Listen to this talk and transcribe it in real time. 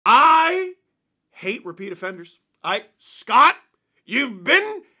hate repeat offenders. Scott, you've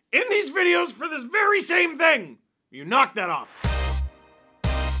been in these videos for this very same thing. You knocked that off.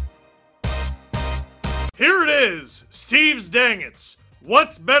 Here it is, Steve's Dangits.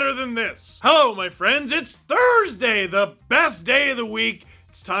 What's better than this? Hello, my friends. It's Thursday, the best day of the week.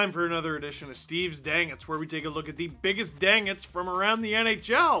 It's time for another edition of Steve's Dangits, where we take a look at the biggest dangits from around the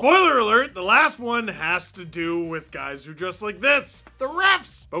NHL. Spoiler alert, the last one has to do with guys who dress like this, the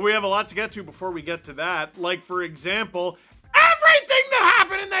refs. But we have a lot to get to before we get to that. Like, for example, everything that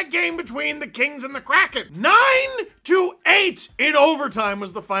happened in that game between the Kings and the Kraken. 9-8 in overtime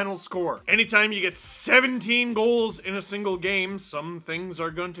was the final score. Anytime you get 17 goals in a single game, some things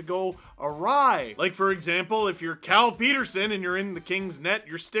are going to go awry. Like, for example, if you're Cal Peterson and you're in the Kings net,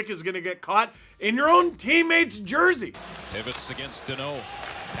 your stick is going to get caught in your own teammate's jersey. Pivots against Dangle.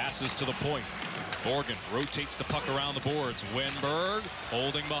 Passes to the point. Morgan rotates the puck around the boards. Wenberg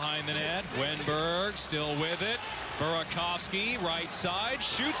holding behind the net. Wenberg still with it. Burakovsky, right side,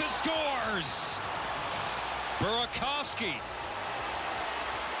 shoots and scores! Burakovsky.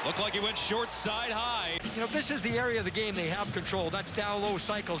 Looked like he went short side high. You know, this is the area of the game they have control. That's down low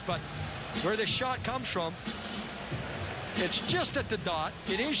cycles, but where the shot comes from, it's just at the dot.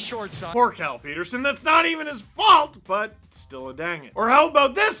 It is short side. Poor Cal Peterson, that's not even his fault, but still a dang it. Or how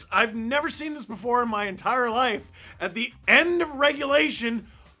about this? I've never seen this before in my entire life. At the end of regulation,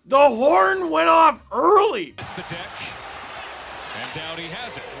 the horn went off early. It's the deck, and Doughty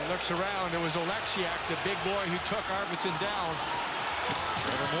has it. He looks around. It was Oleksiak, the big boy who took Arvidsson down.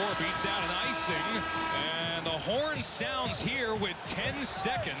 Trevor Moore beats out an icing, and the horn sounds here with 10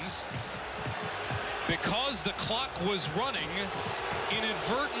 seconds. Because the clock was running,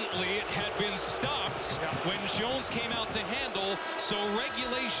 inadvertently it had been stopped when Jones came out to handle, so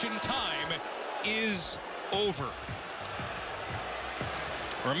regulation time is over.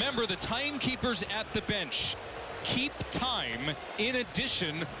 Remember, the timekeepers at the bench keep time in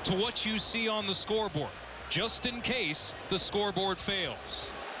addition to what you see on the scoreboard, just in case the scoreboard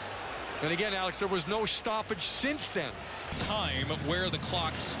fails. And again, Alex, there was no stoppage since then. Time where the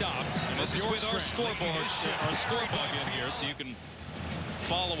clock stopped. And this is with our scoreboard in here, so you can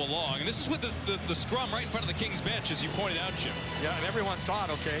follow along. And this is with the scrum right in front of the Kings bench, as you pointed out, Jim. Yeah, and everyone thought,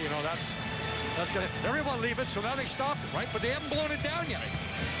 okay, you know, that's gonna, everyone leave it, so now they stopped it, right? But they haven't blown it down yet.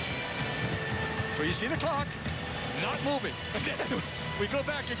 So you see the clock not moving. And then we go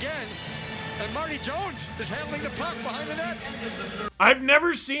back again, and Marty Jones is handling the puck behind the net. I've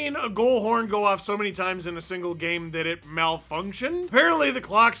never seen a goal horn go off so many times in a single game that it malfunctioned. Apparently the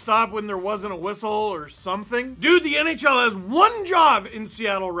clock stopped when there wasn't a whistle or something. Dude, the NHL has one job in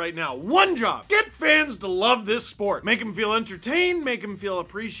Seattle right now. One job. Get fans to love this sport. Make them feel entertained, make them feel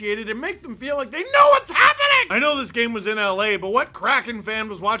appreciated, and make them feel like they know what's happening. I know this game was in LA, but what Kraken fan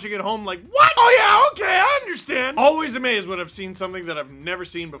was watching at home like, what? Oh yeah, okay, I understand. Always amazed when I've seen something that I've never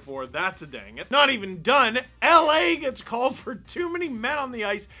seen before. That's a dang it. Not even done. LA gets called for too many men on the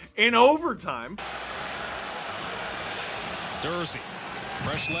ice in overtime. Dursey,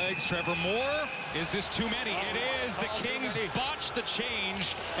 fresh legs, Trevor Moore. Is this too many? It is. The Kings botched the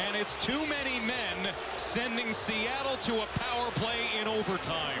change, and it's too many men, sending Seattle to a power play in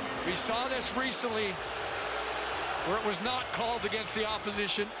overtime. We saw this recently where it was not called against the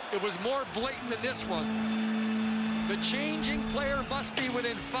opposition. It was more blatant than this one. The changing player must be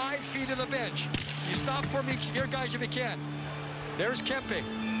within 5 feet of the bench. You stop for me here, guys, if you can. There's Kempe.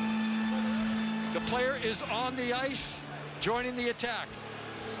 The player is on the ice, joining the attack.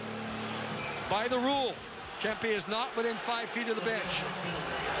 By the rule, Kempe is not within 5 feet of the bench.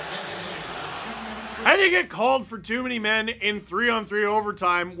 How do you get called for too many men in 3-on-3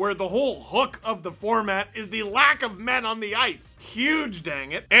 overtime where the whole hook of the format is the lack of men on the ice? Huge,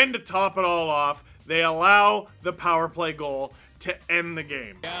 dang it. And to top it all off, they allow the power play goal to end the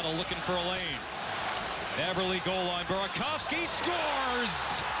game. Seattle looking for a lane. Everly goal line. Burakovsky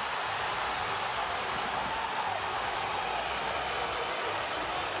scores!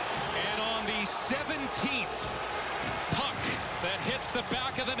 And on the 17th puck that hits the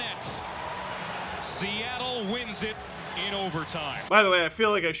back of the net, Seattle wins it in overtime. By the way, I feel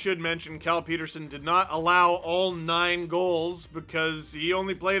like I should mention Cal Peterson did not allow all 9 goals because he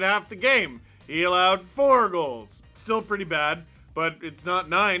only played half the game. He allowed 4 goals. Still pretty bad, but it's not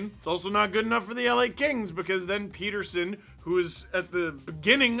 9. It's also not good enough for the LA Kings because then Peterson, who is at the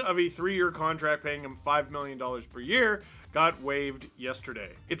beginning of a 3-year contract paying him $5 million per year, got waived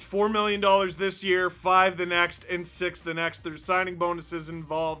yesterday. It's $4 million this year, 5 the next, and 6 the next. There's signing bonuses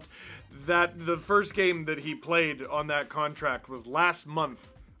involved. That the first game that he played on that contract was last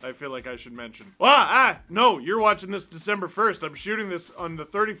month I feel like I should mention. No, you're watching this December 1st. I'm shooting this on the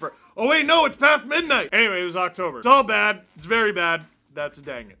 31st. Oh wait, no, it's past midnight. Anyway, it was October. It's all bad. It's very bad. That's a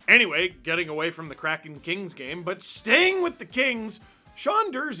dang it. Anyway, getting away from the Kraken Kings game, but staying with the Kings,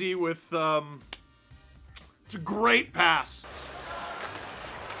 Sean Durzi with, it's a great pass.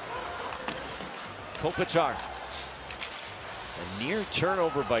 Kopitar. A near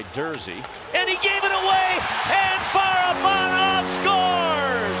turnover by Durzi. And he gave it away! And Barabanov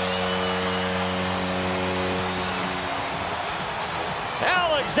scores!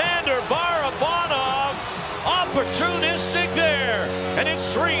 Alexander Barabanov, opportunistic there. And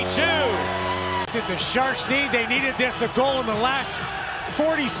it's 3-2. Did the Sharks need? They needed this, a goal in the last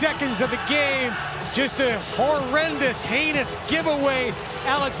 40 seconds of the game. Just a horrendous, heinous giveaway.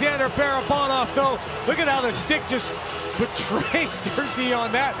 Alexander Barabanov, though, look at how the stick just betrays Durzi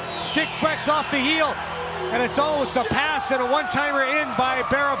on that. Stick flex off the heel, and it's almost a pass and a one-timer in by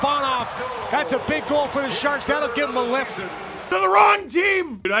Barabanov. That's a big goal for the Sharks. That'll give them a lift. To the wrong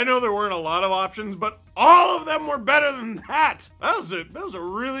team! Dude, I know there weren't a lot of options, but all of them were better than that. That was a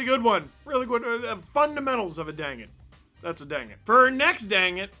really good one. Really good. Fundamentals of a dang it. That's a dang it. For our next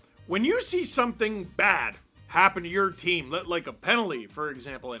dang it, when you see something bad happen to your team, like a penalty, for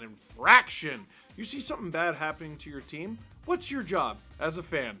example, an infraction, you see something bad happening to your team, what's your job as a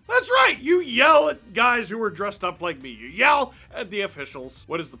fan? That's right, you yell at guys who are dressed up like me. You yell at the officials.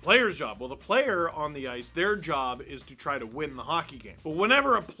 What is the player's job? Well, the player on the ice, their job is to try to win the hockey game. But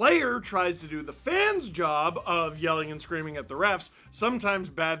whenever a player tries to do the fan's job of yelling and screaming at the refs, sometimes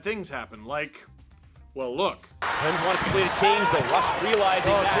bad things happen, like, well, look. Penguins want to complete a change, though. Rush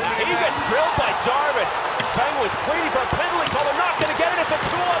realizing that. He gets drilled by Jarvis. Penguins pleading for a penalty call. They're not going to get it. It's a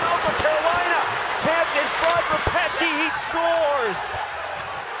 2-on-0 for Carolina. Tapped in front for Pesce. He scores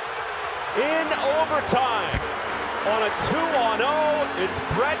in overtime. On a 2-on-0, it's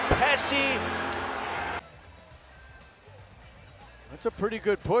Brett Pesce. That's a pretty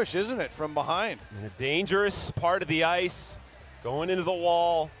good push, isn't it, from behind? In a dangerous part of the ice, going into the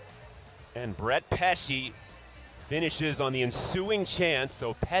wall. And Brett Pesce finishes on the ensuing chance.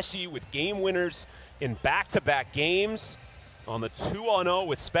 So Pesce with game winners in back-to-back games on the 2-on-0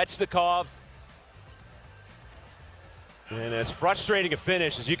 with Svechnikov. And as frustrating a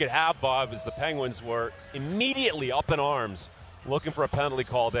finish as you could have, Bob, as the Penguins were immediately up in arms looking for a penalty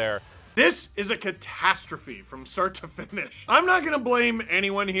call there. This is a catastrophe from start to finish. I'm not going to blame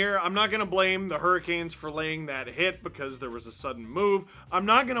anyone here. I'm not going to blame the Hurricanes for laying that hit because there was a sudden move. I'm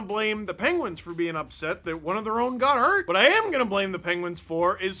not going to blame the Penguins for being upset that one of their own got hurt. What I am going to blame the Penguins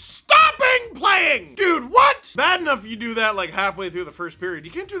for is stopping playing! Dude, what? Bad enough you do that like halfway through the first period.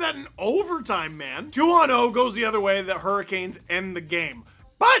 You can't do that in overtime, man. 2-on-0 goes the other way. The Hurricanes end the game.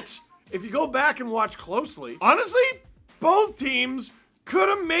 But if you go back and watch closely, honestly, both teams could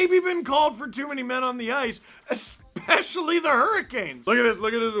have maybe been called for too many men on the ice, especially the Hurricanes. Look at this,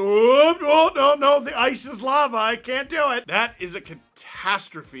 look at this. Oh, no, the ice is lava. I can't do it. That is a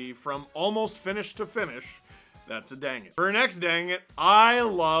catastrophe from almost finish to finish. That's a dang it. For our next dang it, I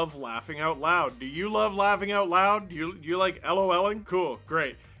love laughing out loud. Do you love laughing out loud? Do you like LOLing? Cool,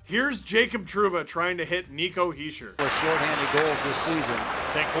 great. Here's Jacob Trouba trying to hit Nico Hischier. Short-handed goals this season.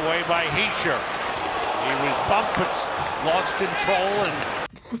 Taken away by Hischier. He was bumped, but lost control.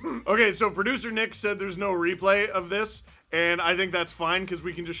 And okay, so producer Nick said there's no replay of this, and I think that's fine because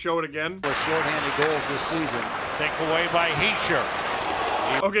we can just show it again. Short-handed goals this season. taken away by Hischier.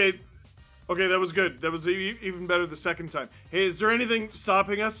 Okay, that was good. That was even better the second time. Hey, is there anything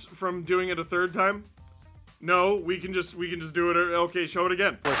stopping us from doing it a third time? No, we can just do it. Okay, show it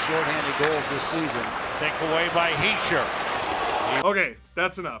again. Short-handed goals this season. Taken away by Hischier. Okay,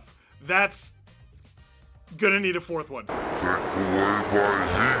 that's enough. That's gonna need a fourth one.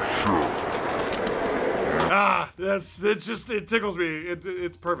 It tickles me.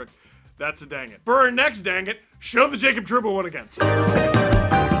 It's perfect. That's a dang it. For our next dang it, show the Jacob Trouba one again.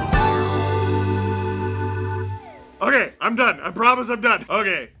 Okay, I'm done. I promise I'm done.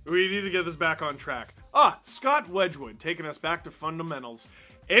 Okay, we need to get this back on track. Scott Wedgwood taking us back to fundamentals.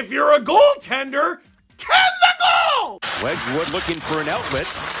 If you're a goaltender, tend the goal! Wedgwood looking for an outlet.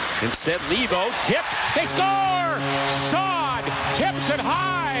 Instead, Levo tipped. They score! Sod tips it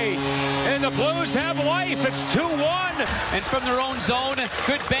high. And the Blues have life. It's 2-1. And from their own zone,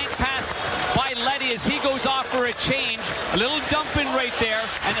 good bank pass by Leddy as he goes off for a change. A little dump in right there.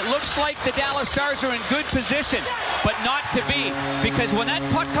 And it looks like the Dallas Stars are in good position. But not to be. Because when that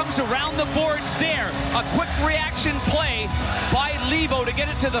puck comes around the boards there, a quick reaction play by Levo to get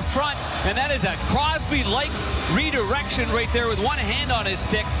it to the front. And that is a Crosby-like redirection right there with one hand on his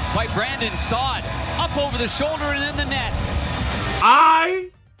stick by Brandon Saad. Up over the shoulder and in the net.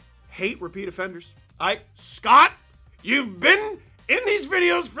 I hate repeat offenders. Scott, you've been in these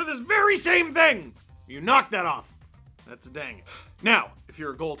videos for this very same thing. You knocked that off. That's a dang it. Now, if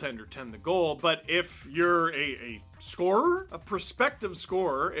you're a goaltender, tend the goal, but if you're a scorer, a prospective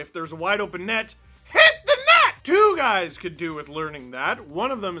scorer, if there's a wide open net, hit the net! Two guys could do with learning that. One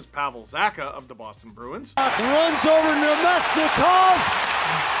of them is Pavel Zacha of the Boston Bruins. Runs over Nemestikov.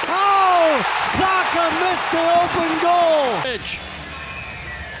 Oh, Zacha missed an open goal.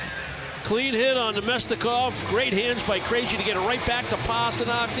 Clean hit on Nemestikov. Great hands by Krejci to get it right back to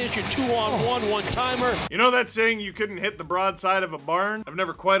Pasternak. There's your 2-on-1 one-timer. You know that saying you couldn't hit the broadside of a barn? I've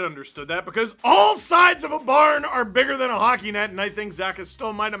never quite understood that because all sides of a barn are bigger than a hockey net, and I think Zacha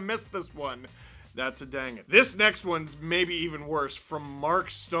still might have missed this one. That's a dang it. This next one's maybe even worse. From Mark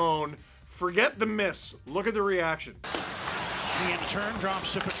Stone. Forget the miss. Look at the reaction. He in turn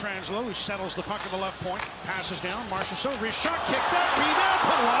drops to Pietrangelo, who settles the puck at the left point. Passes down. Marshall Silver. Shot kicked out. Rebound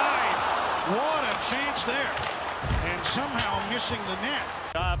put wide. What a chance there. And somehow missing the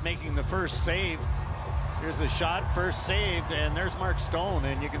net. Making the first save. Here's a shot, first save, and there's Mark Stone,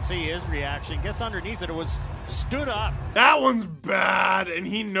 and you can see his reaction. Gets underneath it. It was stood up. That one's bad, and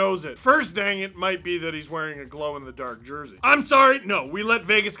he knows it. First dang it might be that he's wearing a glow-in-the-dark jersey. I'm sorry, no, we let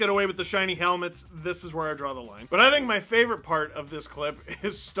Vegas get away with the shiny helmets. This is where I draw the line. But I think my favorite part of this clip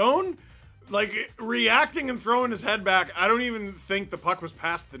is Stone, like, reacting and throwing his head back. I don't even think the puck was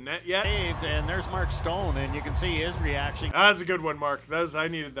past the net yet. And there's Mark Stone, and you can see his reaction. That's a good one, Mark. I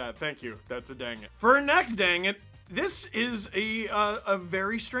needed that. Thank you. That's a dang it. For our next dang it, this is a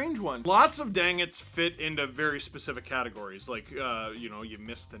very strange one. Lots of dang it's fit into very specific categories, like, you know, you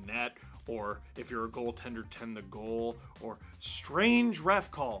missed the net, or if you're a goaltender, tend the goal, or strange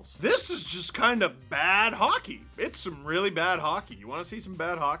ref calls. This is just kind of bad hockey. It's some really bad hockey. You want to see some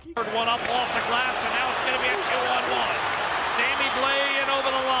bad hockey? One up off the glass, and now it's going to be a 2-on-1. Sammy Blais in over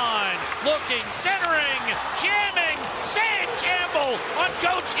the line. Looking, centering, jamming. Sam Campbell on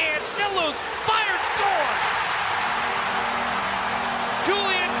Gauthier, still loose. Fired, score.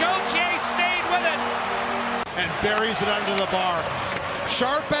 Julian Gauthier stayed with it. And buries it under the bar.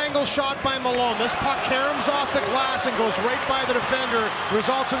 Sharp angle shot by Malone. This puck caroms off the glass and goes right by the defender.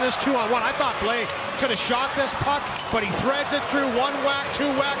 Results in this 2-on-1. I thought Blais could have shot this puck, but he threads it through one whack, two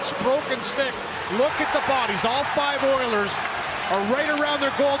whacks, broken sticks. Look at the bodies. All five Oilers are right around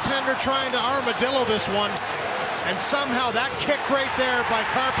their goaltender trying to armadillo this one. And somehow that kick right there by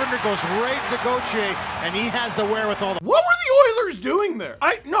Carpenter goes right to Gauthier, and he has the wherewithal. What were the Oilers doing there?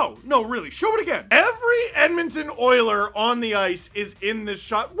 No, really, show it again. Every Edmonton Oiler on the ice is in this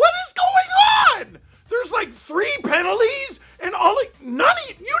shot. What is going on? There's like 3 penalties, and none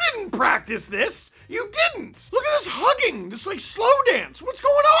of you didn't practice this. You didn't. Look at this hugging, this like slow dance. What's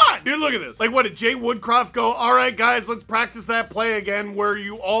going on? Dude, look at this. Like, what did Jay Woodcroft go, all right, guys, let's practice that play again where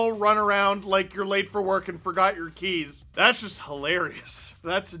you all run around like you're late for work and forgot your keys. That's just hilarious.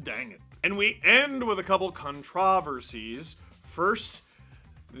 That's a dang it. And we end with a couple controversies. First,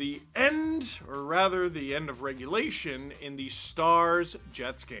 the end, or rather the end of regulation in the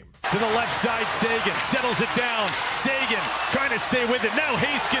Stars-Jets game. To the left side, Sagan settles it down. Sagan trying to stay with it. Now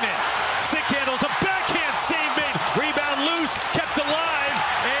Heiskanen. Stick handles, a backhand save made. Rebound loose, kept alive.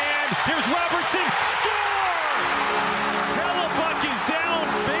 And here's Robertson. Score! Hellebuck is down,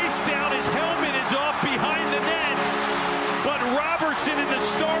 face down. His helmet is off behind the net. But Robertson and the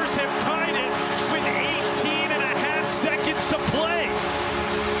Stars have tied it with 18 and a half seconds to play.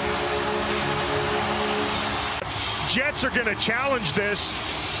 Jets are going to challenge this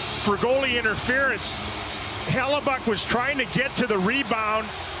for goalie interference. Hellebuck was trying to get to the rebound.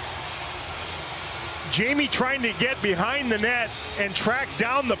 Jamie trying to get behind the net and track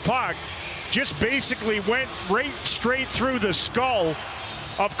down the puck. Just basically went right straight through the skull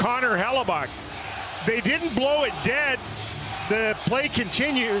of Connor Hellebuck. They didn't blow it dead. The play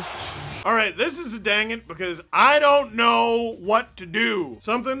continued. All right, this is a dang it because I don't know what to do.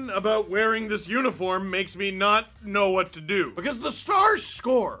 Something about wearing this uniform makes me not know what to do. Because the Stars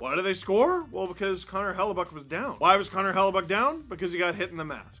score. Why do they score? Well, because Connor Hellebuck was down. Why was Connor Hellebuck down? Because he got hit in the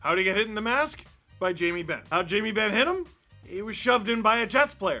mask. How did he get hit in the mask? By Jamie Benn. How'd Jamie Benn hit him? He was shoved in by a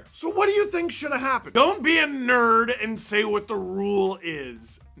Jets player. So what do you think should have happened? Don't be a nerd and say what the rule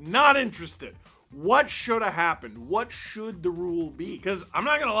is. Not interested. What should have happened? What should the rule be? Because I'm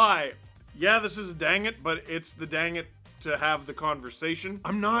not gonna lie, yeah, this is dang it, but it's the dang it to have the conversation.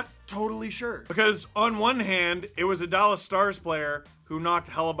 I'm not totally sure. Because on one hand, it was a Dallas Stars player who knocked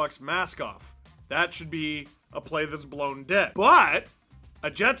Hellebuck's mask off. That should be a play that's blown dead. But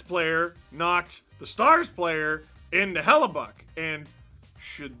a Jets player knocked the Stars player into Hellebuck. And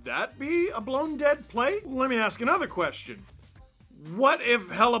should that be a blown dead play? Let me ask another question. what if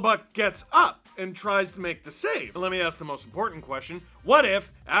Hellebuck gets up and tries to make the save? Let me ask the most important question. What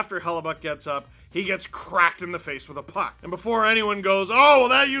if, after Hellebuck gets up, he gets cracked in the face with a puck? And before anyone goes, oh, well,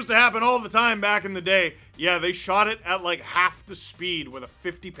 that used to happen all the time back in the day. Yeah, they shot it at like half the speed with a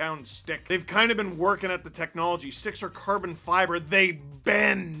 50-pound stick. They've kind of been working at the technology. Sticks are carbon fiber. They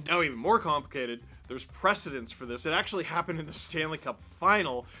bend. Now, even more complicated, there's precedence for this. It actually happened in the Stanley Cup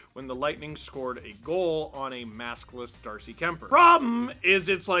final when the Lightning scored a goal on a maskless Darcy Kemper. Problem is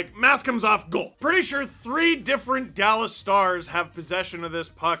it's like mask comes off, goal. Pretty sure 3 different Dallas Stars have possession of this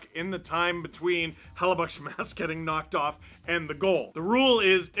puck in the time between Hellebuck's mask getting knocked off and the goal. The rule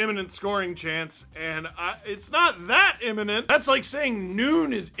is imminent scoring chance, and it's not that imminent. That's like saying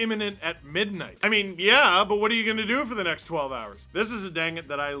noon is imminent at midnight. I mean, yeah, but what are you gonna do for the next 12 hours? This is a dang it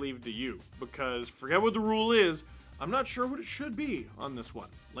that I leave to you, because forget what the rule is, I'm not sure what it should be on this one.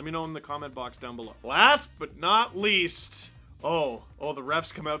 Let me know in the comment box down below. Last but not least, oh, the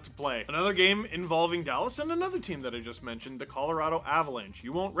refs come out to play. Another game involving Dallas and another team that I just mentioned, the Colorado Avalanche.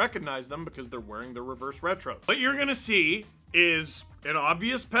 You won't recognize them because they're wearing their reverse retros. What you're gonna see is an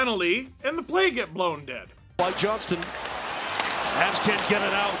obvious penalty and the play get blown dead. By Johnston. Habs can't get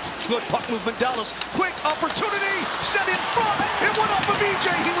it out. Good puck movement, Dallas. Quick opportunity. Set in front. It went off of EJ.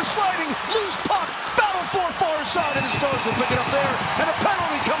 He was sliding. Loose puck. Battle for far side, and the Stars will pick it up there. And a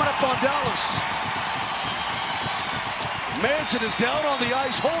penalty coming up on Dallas. Manson is down on the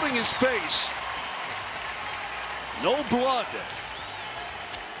ice, holding his face. No blood.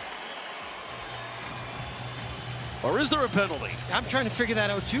 Or is there a penalty? I'm trying to figure that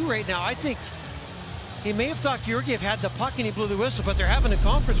out too right now. I think he may have thought Georgiev had the puck and he blew the whistle, but they're having a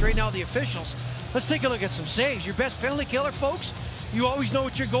conference right now, the officials. Let's take a look at some saves. Your best penalty killer, folks. You always know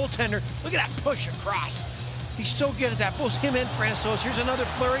it's your goaltender. Look at that push across. He's so good at that. Both him and Francouz. Here's another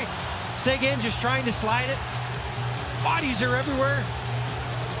flurry. Seguin just trying to slide it. Bodies are everywhere.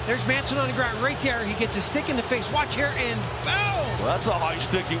 There's Manson on the ground right there. He gets a stick in the face. Watch here and boom! Well, that's a high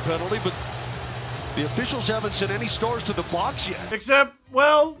sticking penalty, but the officials haven't sent any Stars to the box yet. Except,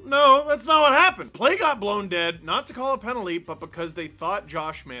 well, no, that's not what happened. Play got blown dead, not to call a penalty, but because they thought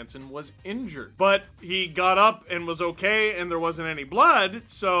Josh Manson was injured. But he got up and was okay, and there wasn't any blood,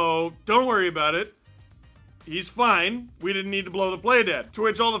 so don't worry about it. He's fine. We didn't need to blow the play dead. To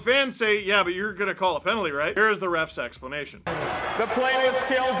which all the fans say, yeah, but you're gonna call a penalty, right? Here's the ref's explanation. The play was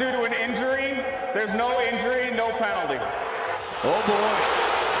killed due to an injury. There's no injury, no penalty.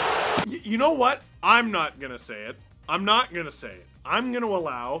 Oh boy. You know what? I'm not gonna say it. I'm not gonna say it. I'm gonna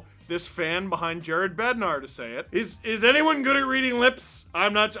allow this fan behind Jared Bednar to say it. Is anyone good at reading lips?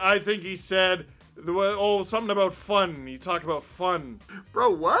 I'm not. I think he said, oh, something about fun. He talked about fun.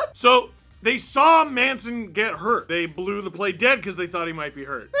 Bro, what? So they saw Manson get hurt. They blew the play dead because they thought he might be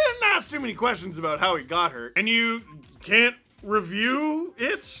hurt. They didn't ask too many questions about how he got hurt. And you can't review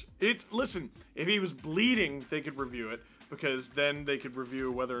it? Listen, if he was bleeding, they could review it, because then they could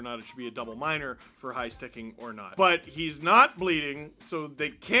review whether or not it should be a double minor for high sticking or not. But he's not bleeding, so they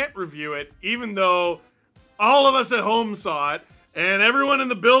can't review it, even though all of us at home saw it, and everyone in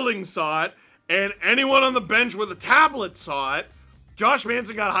the building saw it, and anyone on the bench with a tablet saw it. Josh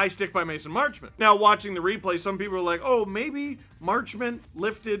Manson got high stick by Mason Marchment. Now, watching the replay, some people are like, oh, maybe Marchment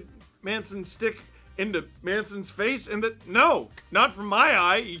lifted Manson's stick into Manson's face, and that, no, not from my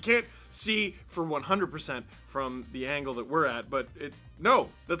eye. You can't see for 100% from the angle that we're at, but no,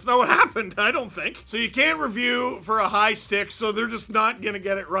 that's not what happened, I don't think. So you can't review for a high stick, so they're just not gonna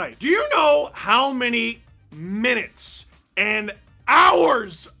get it right. Do you know how many minutes and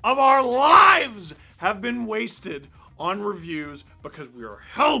hours of our lives have been wasted on reviews because we are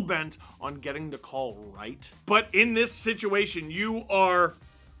hell-bent on getting the call right? But in this situation, you are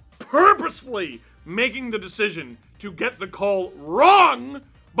purposefully making the decision to get the call wrong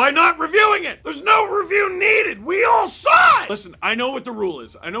by not reviewing it. There's no review needed. We all saw it. Listen, I know what the rule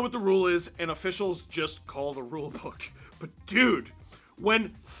is. I know what the rule is, and officials just call the rule book. But dude,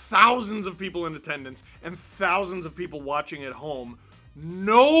 when thousands of people in attendance and thousands of people watching at home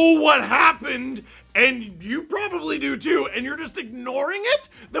know what happened, and you probably do too, and you're just ignoring it,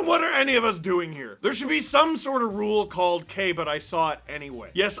 then what are any of us doing here? There should be some sort of rule called K, but I saw it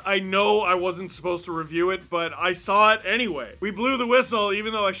anyway. Yes, I know I wasn't supposed to review it, but I saw it anyway. We blew the whistle,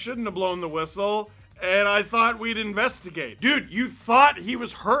 even though I shouldn't have blown the whistle, and I thought we'd investigate. Dude, you thought he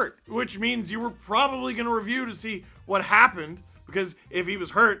was hurt, which means you were probably gonna review to see what happened, because if he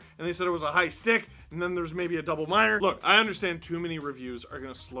was hurt and they said it was a high stick, and then there's maybe a double minor. Look, I understand too many reviews are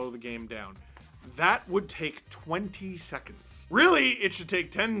gonna slow the game down. That would take 20 seconds. Really, it should take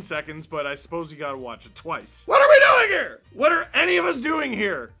 10 seconds, but I suppose you gotta watch it twice. What are we doing here? What are any of us doing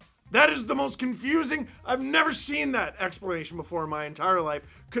here? That is the most confusing. I've never seen that explanation before in my entire life.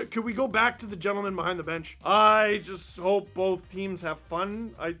 Could we go back to the gentleman behind the bench? I just hope both teams have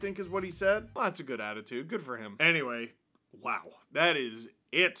fun, I think is what he said. Well, that's a good attitude. Good for him. Anyway, wow. That is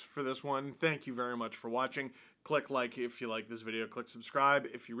it for this one. Thank you very much for watching. Click like if you like this video. Click subscribe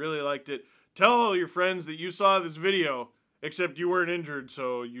if you really liked it. Tell all your friends that you saw this video, except you weren't injured,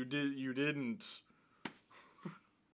 so you didn't.